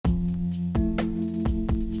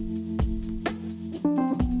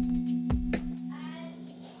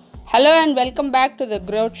Hello and welcome back to the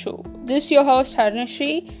Growth Show. This is your host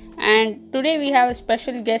Harnashri, and today we have a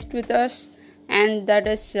special guest with us, and that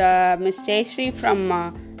is Ms. Jayashree from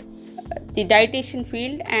the dietitian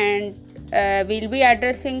field, and we'll be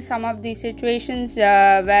addressing some of the situations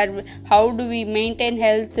where how do we maintain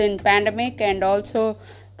health in pandemic, and also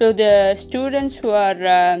to the students who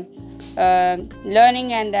are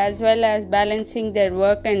learning and as well as balancing their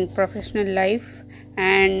work and professional life.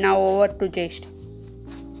 And now over to Jayashree.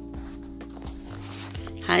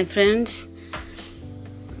 Hi friends,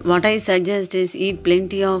 what I suggest is eat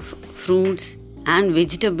plenty of fruits and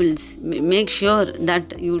vegetables. Make sure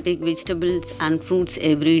that you take vegetables and fruits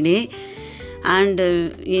every day, and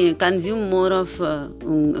consume more of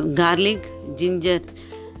garlic, ginger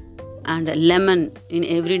and lemon in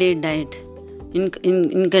everyday diet.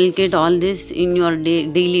 Inculcate all this in your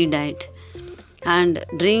daily diet, and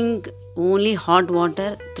drink only hot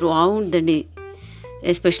water throughout the day,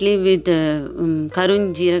 especially with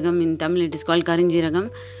karunjeeragam. In Tamil it is called karunjeeragam.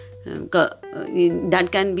 That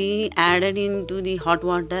can be added into the hot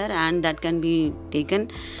water and that can be taken,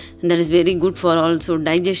 and that is very good for also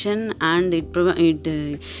digestion, and it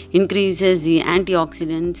increases the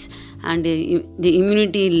antioxidants and the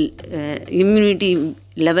immunity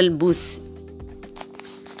level boosts.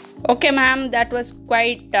 Okay, ma'am, that was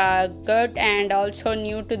quite good and also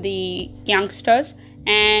new to the youngsters.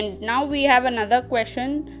 And now we have another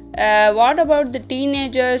question. What about the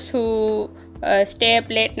teenagers who stay up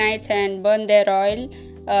late nights and burn their oil?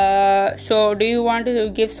 So do you want to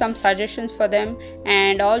give some suggestions for them,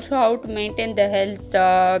 and also how to maintain their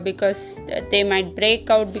health because they might break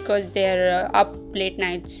out because they're up late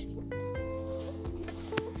nights?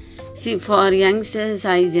 See, for youngsters,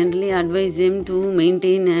 I generally advise them to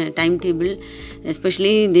maintain a timetable,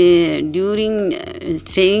 especially during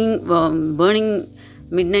burning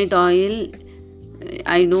midnight oil.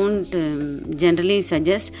 I don't generally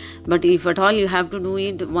suggest, but if at all you have to do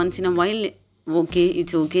it once in a while, okay,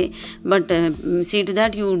 it's okay. But see to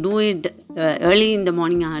that you do it early in the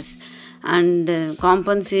morning hours, and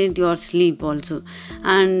compensate your sleep also.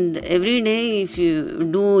 And every day if you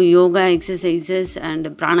do yoga exercises and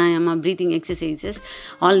pranayama breathing exercises,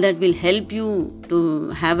 all that will help you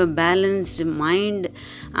to have a balanced mind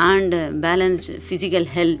and balanced physical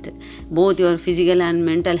health. Both your physical and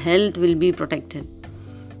mental health will be protected.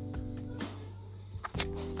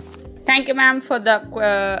 Thank you, ma'am, for the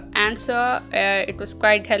answer. It was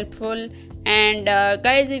quite helpful. And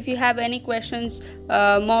guys, if you have any questions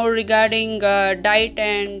more regarding diet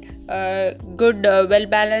and good well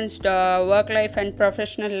balanced work life and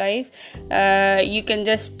professional life, you can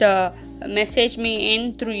just message me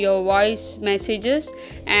in through your voice messages.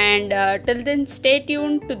 And till then, stay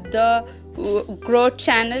tuned to the Growth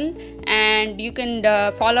channel, and you can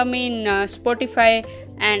follow me in Spotify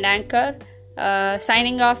and Anchor.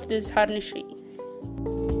 Signing off, this is Harnashri.